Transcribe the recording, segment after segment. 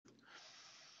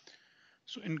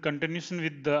So in continuation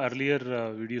with the earlier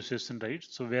video session, right?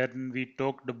 So wherein we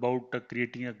talked about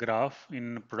creating a graph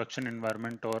in production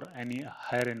environment or any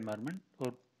higher environment,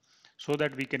 or so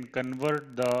that we can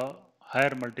convert the higher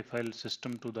multifile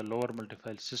system to the lower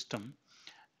multifile system,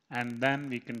 and then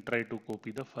we can try to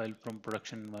copy the file from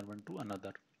production environment to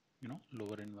another,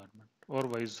 lower environment, or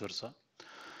vice versa.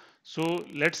 So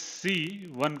let's see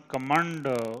one command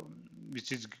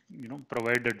which is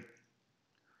provided.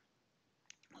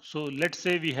 So let's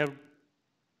say we have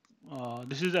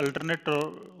this is alternate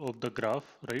of the graph,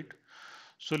 right?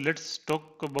 So let's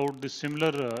talk about the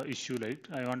similar issue, right?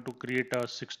 I want to create a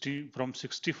 60 from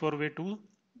 64 way to,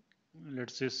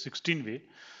 let's say, 16 way.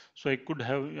 So I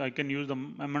can use the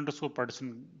m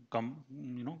partition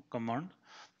command.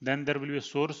 Then there will be a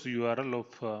source URL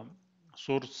of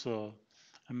source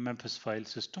MFS file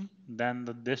system, then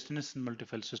the destination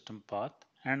multifile system path,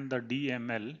 and the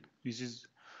DML, which is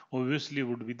obviously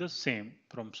would be the same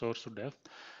from source to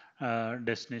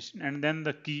destination, and then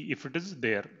the key if it is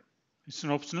there. It's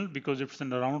an optional because if it's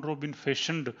in a round robin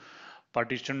fashioned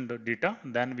partitioned data,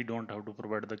 then we don't have to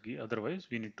provide the key. Otherwise,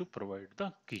 we need to provide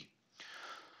the key.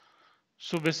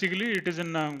 So basically, it is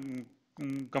in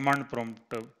command prompt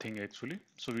thing actually.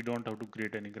 So we don't have to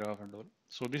create any graph and all.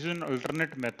 So this is an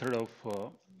alternate method of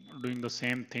doing the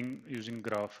same thing using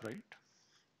graph, right?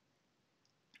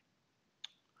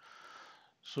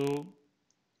 So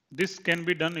this can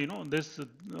be done,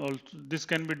 this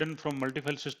can be done from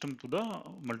multifile system to the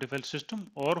multifile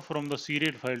system, or from the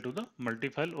serial file to the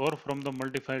multifile, or from the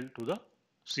multifile to the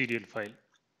serial file,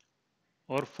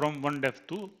 or from one depth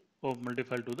to of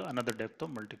multifile to the another depth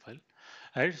of multifile.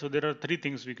 Right? So there are three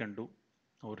things we can do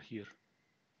over here.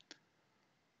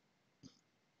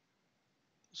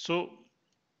 So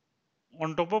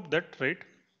on top of that, right?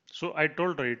 So I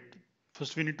told, right,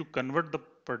 first we need to convert the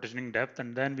partitioning depth,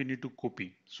 and then we need to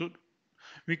copy. So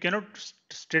we cannot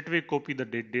straightway copy the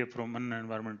data from one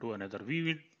environment to another.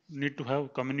 We need to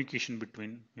have communication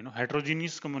between,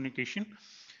 heterogeneous communication.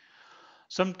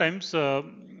 Sometimes uh,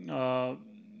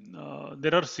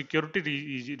 there are security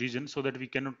reasons so that we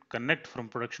cannot connect from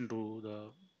production to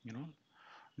the,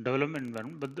 development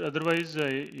environment. But otherwise,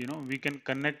 we can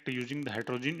connect using the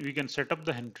heterogeneous. We can set up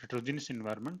the heterogeneous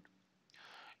environment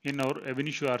in our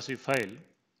Abinitio RC file,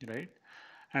 right?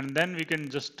 And then we can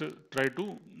just try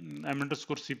to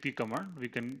m_cp command. We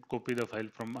can copy the file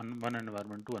from one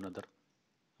environment to another.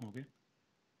 Okay.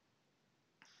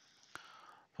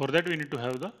 For that, we need to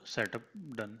have the setup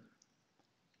done.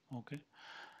 Okay.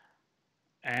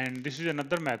 And this is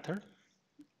another method.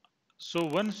 So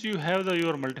once you have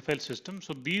your multifile system,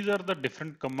 so these are the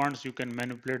different commands you can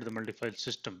manipulate the multifile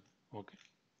system. Okay.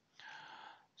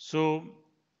 So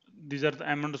these are the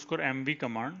m_mv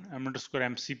command,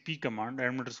 m_mcp command,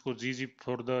 m_gzip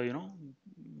for the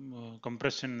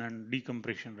compression and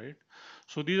decompression, right?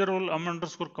 So these are all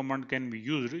command can be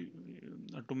used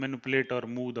to manipulate or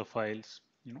move the files,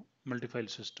 multifile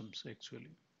systems actually.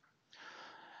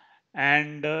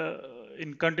 And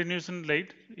in continuation,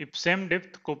 right, if same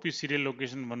depth, copy serial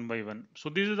location one by one. So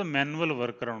this is the manual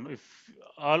workaround. If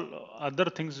all other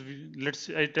things, let's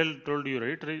say I told you,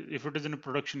 right, if it is in a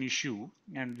production issue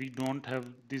and we don't have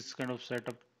this kind of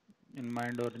setup in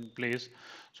mind or in place,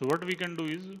 so what we can do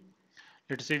is,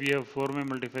 let's say we have 4-way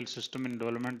multifile system in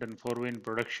development and 4-way in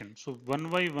production. So one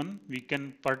by one we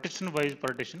can partition wise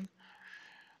partition,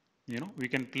 we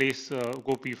can place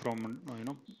copy from,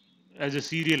 as a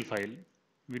serial file.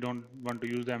 We don't want to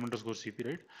use the m_cp,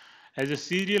 right? As a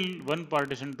serial one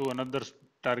partition to another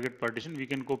target partition, we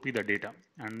can copy the data,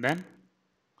 and then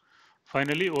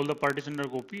finally all the partitions are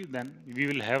copied, then we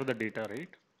will have the data, right?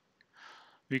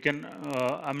 We can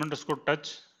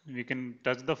m_touch, we can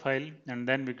touch the file, and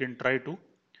then we can try to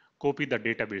copy the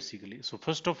data basically. So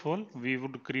first of all, we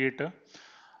would create a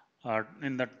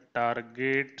in the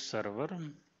target server,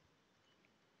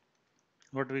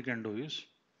 what we can do is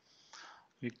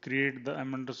we create the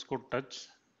m_touch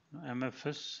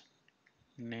mfs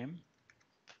name,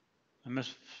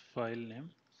 ms file name.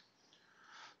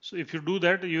 So if you do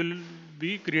that, you will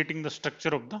be creating the structure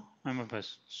of the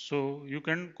mfs. So you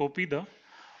can copy the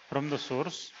from the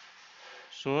source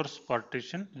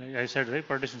partition. I said, right,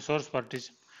 partition, source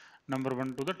partition number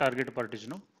 1 to the target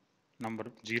partition of number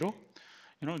 0,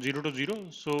 0 to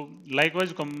 0. So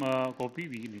likewise copy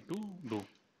we need to do,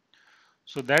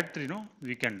 so that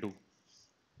we can do.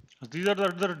 These are the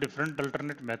other different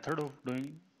alternate method of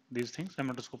doing these things,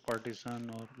 m_scope partition,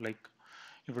 or like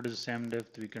if it is same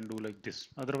depth, we can do like this.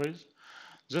 Otherwise,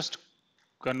 just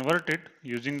convert it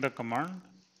using the command,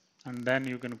 and then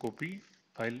you can copy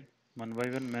file one by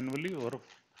one manually, or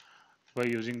by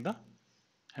using the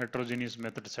heterogeneous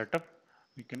method setup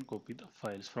we can copy the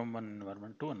files from one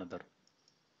environment to another.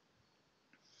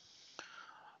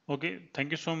 Okay,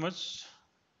 thank you so much.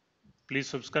 Please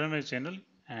subscribe my channel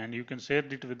and you can share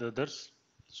it with others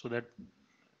so that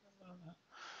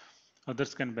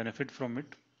others can benefit from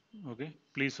it. Okay,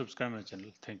 please subscribe my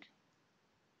channel. Thank you.